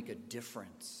time to make a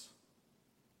difference.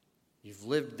 You've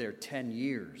lived there 10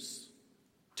 years,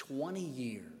 20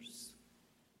 years.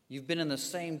 You've been in the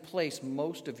same place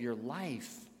most of your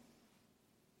life.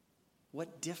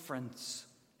 What difference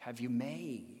have you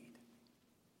made?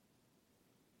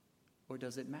 Or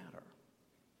does it matter?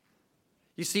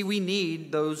 You see, we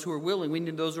need those who are willing. We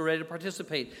need those who are ready to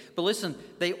participate. But listen,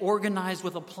 they organize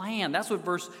with a plan. That's what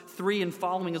verse 3 and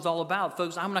following is all about.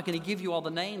 Folks, I'm not going to give you all the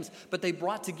names, but they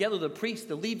brought together the priests,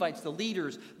 the Levites, the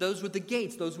leaders, those with the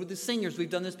gates, those with the singers. We've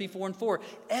done this before and for.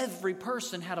 Every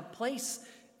person had a place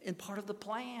in part of the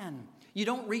plan. You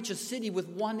don't reach a city with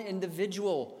one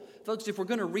individual. Folks, if we're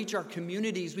going to reach our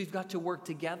communities, we've got to work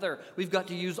together. We've got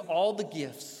to use all the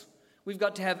gifts. We've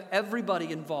got to have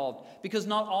everybody involved because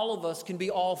not all of us can be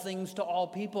all things to all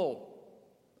people.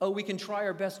 Oh, we can try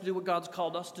our best to do what God's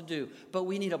called us to do, but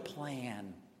we need a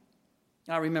plan.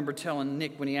 I remember telling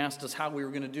Nick when he asked us how we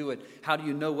were going to do it, how do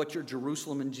you know what your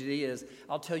Jerusalem and Judea is?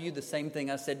 I'll tell you the same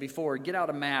thing I said before. Get out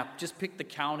a map, just pick the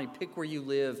county, pick where you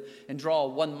live, and draw a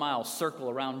 1 mile circle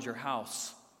around your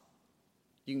house.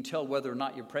 You can tell whether or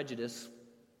not you're prejudiced.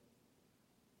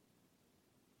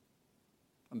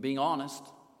 I'm being honest.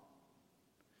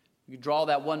 You draw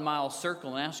that 1 mile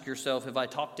circle and ask yourself, have I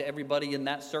talked to everybody in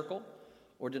that circle?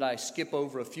 Or did I skip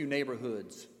over a few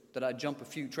neighborhoods? Did I jump a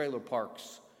few trailer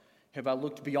parks? Have I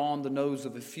looked beyond the nose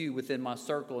of a few within my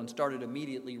circle and started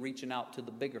immediately reaching out to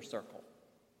the bigger circle?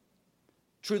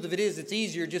 Truth of it is, it's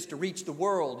easier just to reach the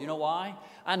world. You know why?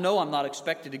 I know I'm not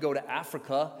expected to go to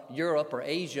Africa, Europe, or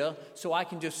Asia, so I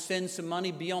can just send some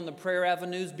money, be on the prayer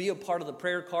avenues, be a part of the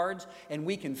prayer cards, and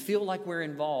we can feel like we're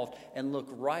involved and look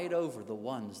right over the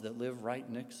ones that live right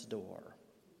next door.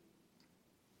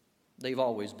 They've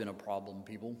always been a problem,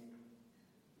 people.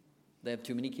 They have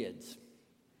too many kids.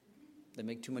 They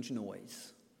make too much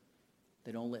noise.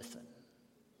 They don't listen.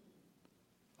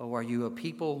 Oh, are you a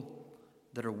people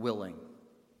that are willing?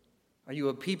 Are you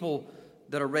a people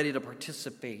that are ready to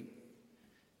participate?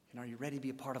 And are you ready to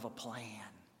be a part of a plan?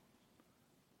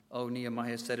 Oh,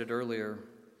 Nehemiah said it earlier.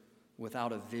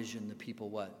 Without a vision, the people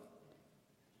what?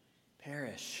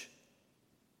 Perish.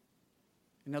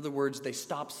 In other words, they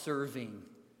stop serving.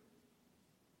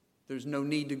 There's no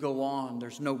need to go on.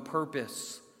 There's no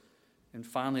purpose. And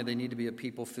finally, they need to be a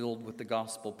people filled with the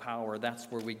gospel power. That's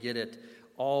where we get it.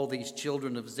 All these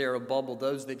children of Zerubbabel,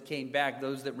 those that came back,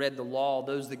 those that read the law,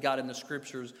 those that got in the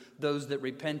scriptures, those that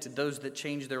repented, those that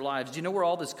changed their lives. Do you know where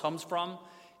all this comes from?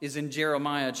 Is in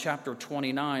Jeremiah chapter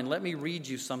 29. Let me read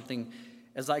you something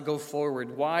as I go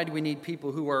forward. Why do we need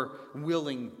people who are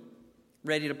willing,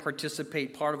 ready to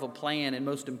participate, part of a plan, and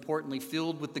most importantly,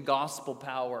 filled with the gospel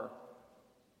power?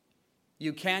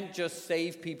 You can't just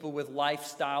save people with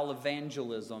lifestyle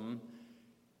evangelism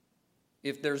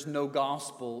if there's no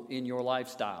gospel in your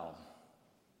lifestyle.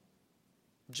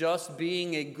 Just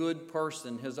being a good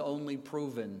person has only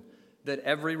proven that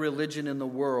every religion in the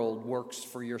world works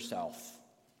for yourself.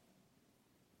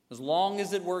 As long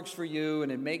as it works for you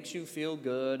and it makes you feel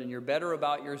good and you're better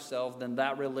about yourself, then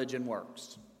that religion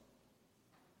works.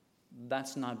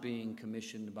 That's not being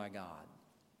commissioned by God.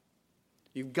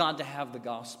 You've got to have the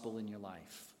gospel in your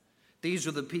life. These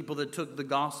are the people that took the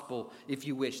gospel, if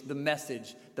you wish, the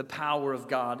message, the power of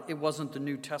God. It wasn't the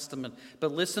New Testament.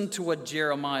 But listen to what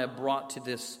Jeremiah brought to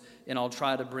this, and I'll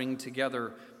try to bring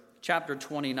together chapter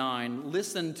 29.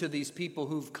 Listen to these people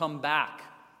who've come back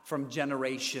from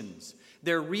generations.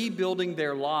 They're rebuilding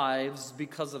their lives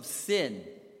because of sin.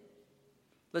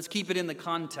 Let's keep it in the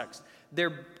context.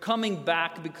 They're coming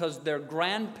back because their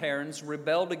grandparents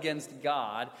rebelled against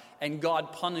God, and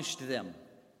God punished them.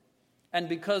 And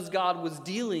because God was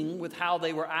dealing with how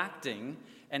they were acting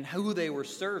and who they were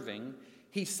serving,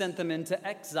 He sent them into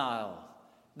exile.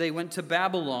 They went to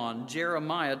Babylon.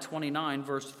 Jeremiah 29,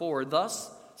 verse 4.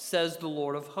 Thus says the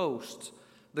Lord of hosts,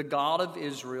 the God of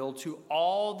Israel, to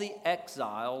all the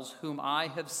exiles whom I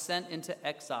have sent into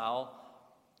exile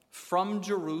from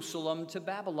Jerusalem to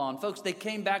Babylon. Folks, they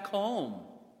came back home.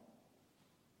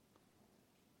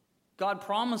 God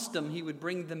promised them He would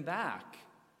bring them back.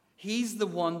 He's the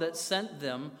one that sent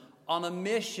them on a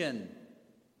mission.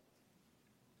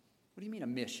 What do you mean a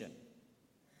mission?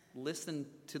 Listen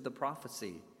to the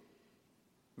prophecy.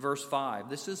 Verse 5,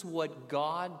 this is what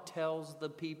God tells the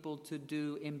people to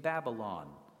do in Babylon.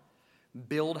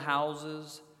 Build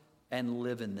houses and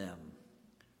live in them.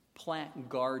 Plant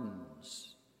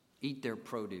gardens, eat their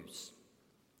produce.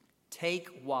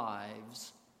 Take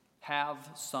wives, have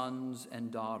sons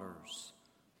and daughters.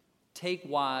 Take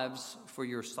wives for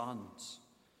your sons.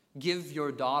 Give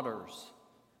your daughters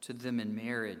to them in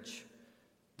marriage,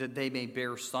 that they may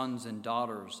bear sons and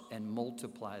daughters and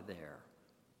multiply there,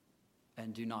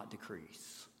 and do not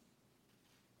decrease.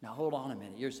 Now hold on a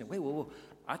minute. You're saying, wait, whoa.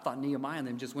 I thought Nehemiah and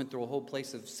them just went through a whole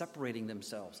place of separating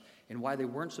themselves and why they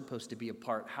weren't supposed to be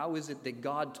apart. How is it that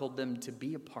God told them to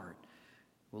be apart?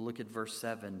 We'll look at verse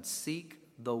 7. Seek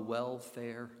the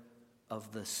welfare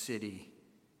of the city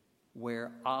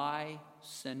where I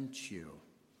sent you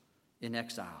in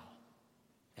exile,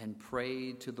 and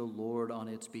pray to the Lord on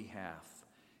its behalf.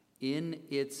 In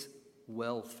its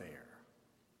welfare,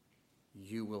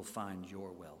 you will find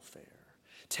your welfare.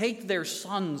 Take their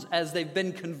sons as they've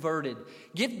been converted.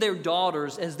 Get their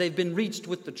daughters as they've been reached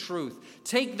with the truth.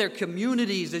 Take their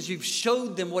communities as you've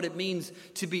showed them what it means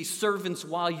to be servants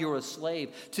while you're a slave.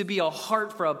 To be a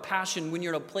heart for a passion when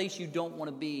you're in a place you don't want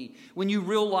to be. When you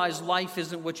realize life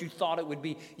isn't what you thought it would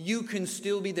be. You can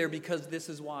still be there because this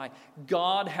is why.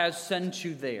 God has sent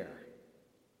you there.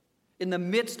 In the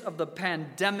midst of the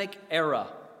pandemic era,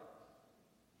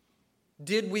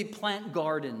 did we plant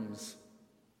gardens?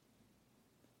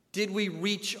 Did we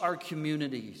reach our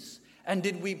communities? And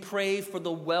did we pray for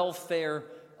the welfare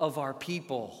of our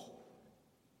people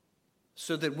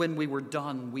so that when we were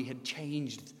done, we had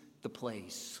changed the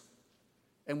place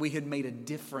and we had made a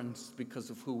difference because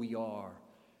of who we are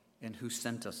and who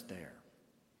sent us there?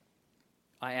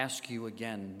 I ask you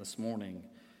again this morning,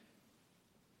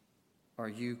 are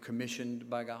you commissioned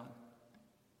by God?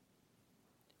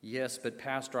 Yes, but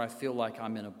Pastor, I feel like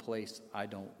I'm in a place I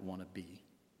don't want to be.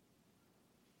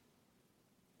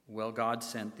 Well, God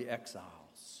sent the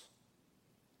exiles.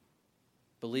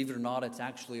 Believe it or not, it's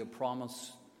actually a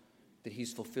promise that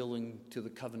he's fulfilling to the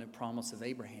covenant promise of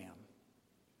Abraham.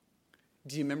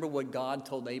 Do you remember what God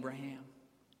told Abraham?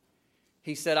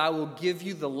 He said, I will give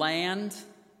you the land.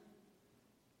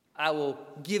 I will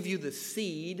give you the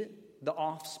seed, the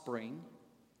offspring,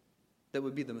 that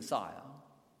would be the Messiah.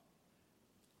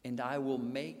 And I will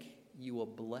make you a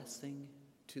blessing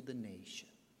to the nations.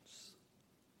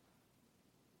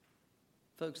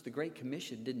 Folks, the Great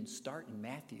Commission didn't start in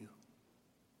Matthew.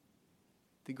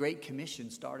 The Great Commission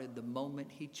started the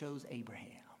moment he chose Abraham.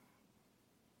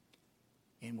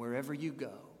 And wherever you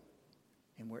go,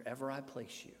 and wherever I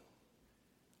place you,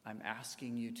 I'm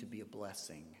asking you to be a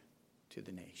blessing to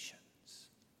the nations,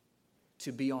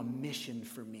 to be on mission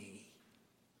for me,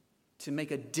 to make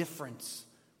a difference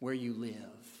where you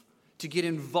live, to get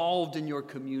involved in your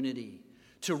community,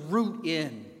 to root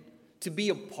in, to be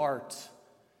a part,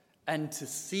 and to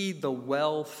see the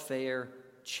welfare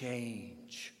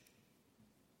change.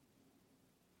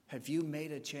 Have you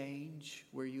made a change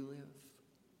where you live?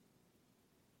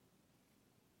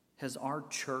 Has our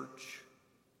church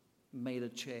made a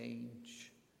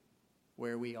change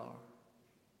where we are?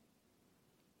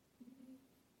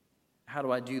 How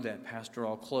do I do that, Pastor?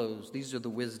 I'll close. These are the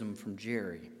wisdom from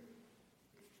Jerry.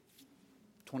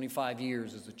 25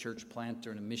 years as a church planter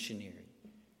and a missionary.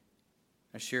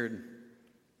 I shared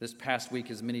this past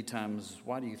week as many times,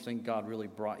 why do you think God really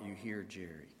brought you here,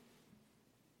 Jerry?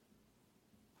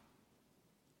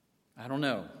 I don't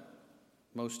know.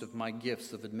 Most of my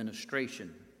gifts of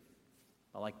administration.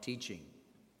 I like teaching.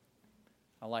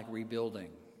 I like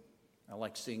rebuilding. I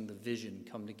like seeing the vision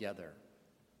come together.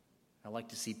 I like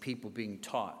to see people being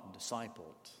taught and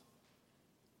discipled.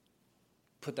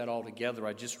 Put that all together,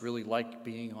 I just really like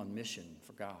being on mission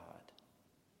for God.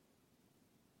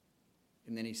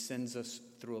 And then he sends us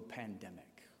through a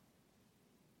pandemic.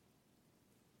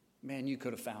 Man, you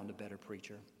could have found a better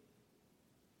preacher.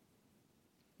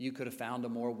 You could have found a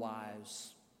more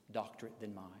wise doctorate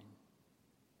than mine.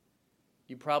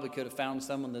 You probably could have found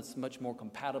someone that's much more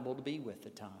compatible to be with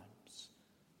at times.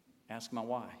 Ask my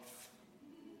wife.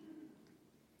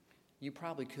 You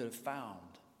probably could have found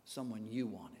someone you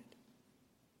wanted.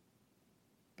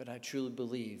 But I truly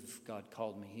believe God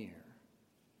called me here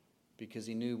because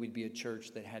he knew we'd be a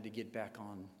church that had to get back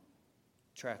on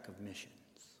track of missions.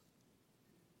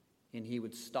 And he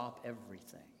would stop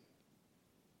everything,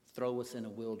 throw us in a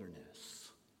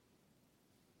wilderness,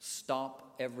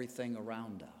 stop everything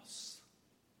around us,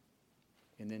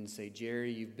 and then say,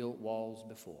 Jerry, you've built walls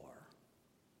before.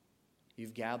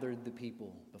 You've gathered the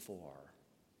people before.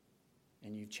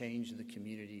 and you've changed the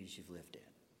communities you've lived in.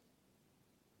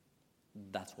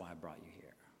 That's why I brought you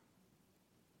here.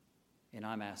 And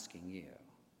I'm asking you,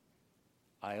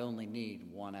 I only need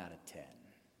 1 out of 10.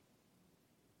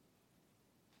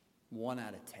 1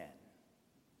 out of 10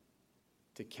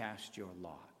 to cast your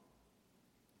lot.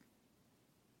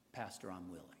 Pastor, I'm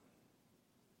willing.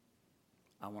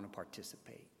 I want to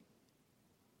participate.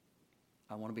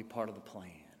 I want to be part of the plan.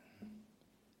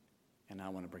 And I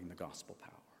want to bring the gospel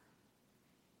power.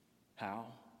 How?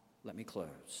 Let me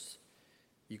close.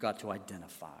 You got to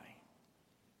identify.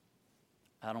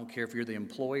 I don't care if you're the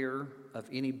employer of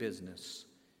any business.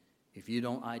 If you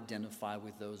don't identify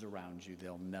with those around you,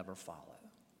 they'll never follow.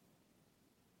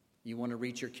 You want to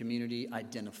reach your community,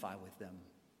 identify with them,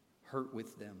 hurt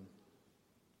with them,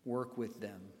 work with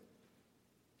them,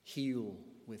 heal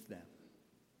with them.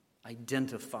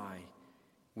 Identify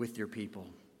with your people.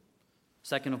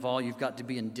 Second of all, you've got to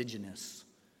be indigenous.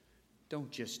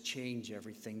 Don't just change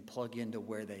everything, plug into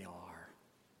where they are.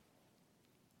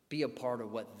 Be a part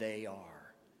of what they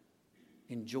are.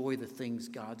 Enjoy the things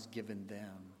God's given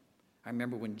them. I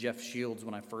remember when Jeff Shields,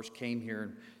 when I first came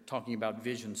here, talking about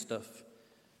vision stuff,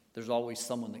 there's always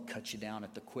someone that cuts you down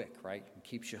at the quick, right? And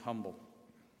keeps you humble.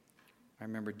 I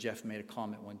remember Jeff made a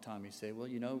comment one time. He said, well,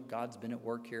 you know, God's been at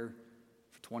work here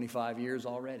for 25 years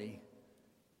already.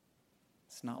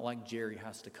 It's not like Jerry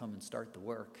has to come and start the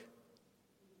work.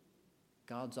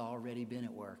 God's already been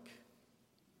at work.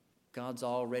 God's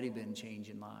already been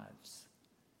changing lives.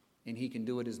 And he can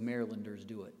do it as Marylanders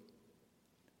do it.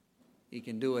 He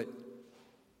can do it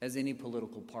as any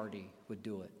political party would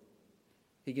do it.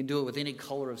 He can do it with any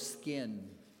color of skin.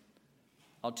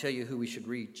 I'll tell you who we should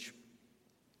reach.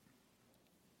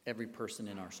 Every person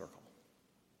in our circle.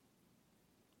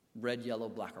 Red, yellow,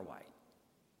 black, or white.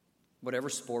 Whatever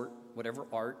sport, whatever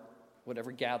art,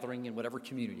 whatever gathering, in whatever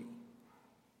community.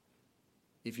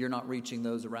 If you're not reaching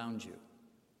those around you,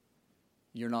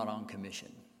 you're not on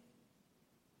commission.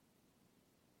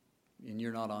 And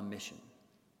you're not on mission.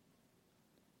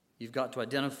 You've got to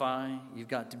identify, you've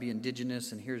got to be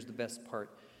indigenous, and here's the best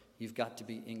part, you've got to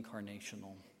be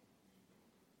incarnational.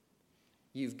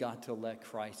 You've got to let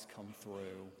Christ come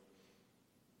through.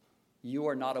 You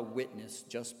are not a witness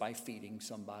just by feeding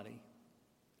somebody.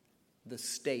 The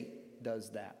state does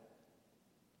that.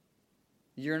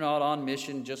 You're not on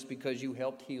mission just because you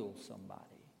helped heal somebody.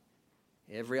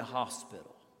 Every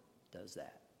hospital does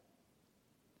that.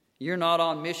 You're not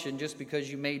on mission just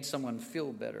because you made someone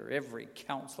feel better. Every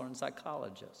counselor and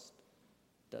psychologist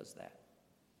does that.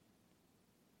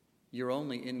 You're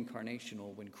only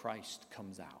incarnational when Christ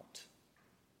comes out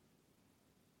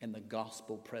and the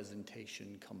gospel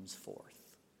presentation comes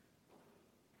forth.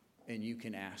 And you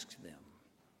can ask them,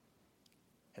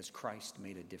 has Christ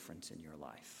made a difference in your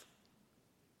life?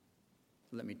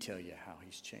 Let me tell you how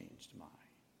he's changed mine.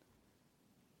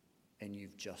 And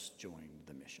you've just joined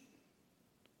the mission.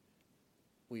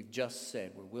 We've just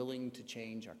said we're willing to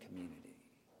change our community.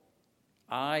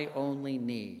 I only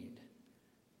need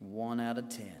 1 out of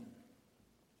 10.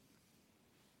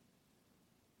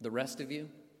 The rest of you,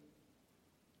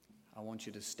 I want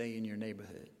you to stay in your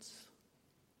neighborhoods.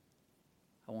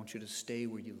 I want you to stay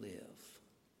where you live.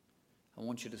 I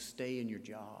want you to stay in your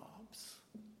jobs.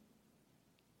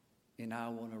 And I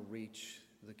want to reach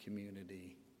the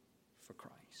community for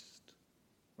Christ.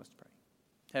 Let's pray.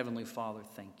 Heavenly Father,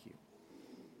 thank you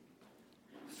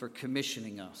for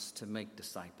commissioning us to make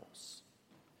disciples.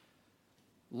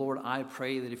 Lord, I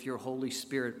pray that if your Holy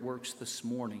Spirit works this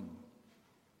morning,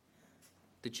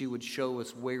 that you would show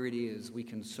us where it is we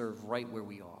can serve right where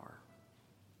we are.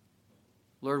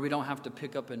 Lord, we don't have to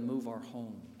pick up and move our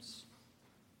homes.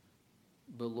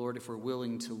 But Lord, if we're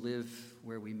willing to live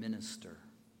where we minister,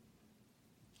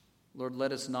 Lord,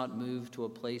 let us not move to a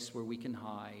place where we can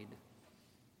hide,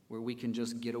 where we can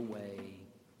just get away.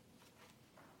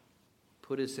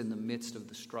 Put us in the midst of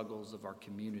the struggles of our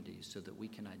community so that we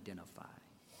can identify.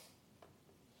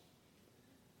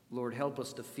 Lord, help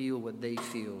us to feel what they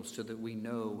feel so that we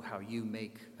know how you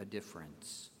make a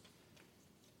difference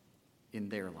in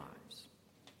their lives.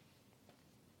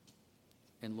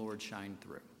 And Lord, shine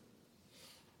through.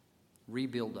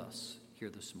 Rebuild us here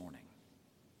this morning.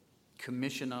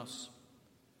 Commission us.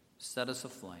 Set us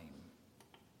aflame.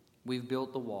 We've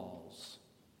built the walls.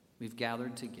 We've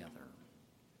gathered together.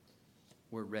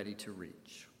 We're ready to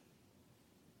reach.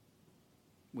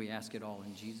 We ask it all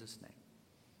in Jesus' name.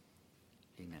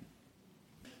 Amen.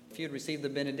 If you'd received the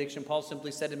benediction, Paul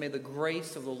simply said, and may the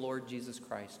grace of the Lord Jesus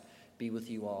Christ be with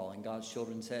you all. And God's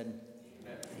children said,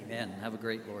 Amen. Amen. Have a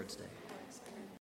great Lord's Day.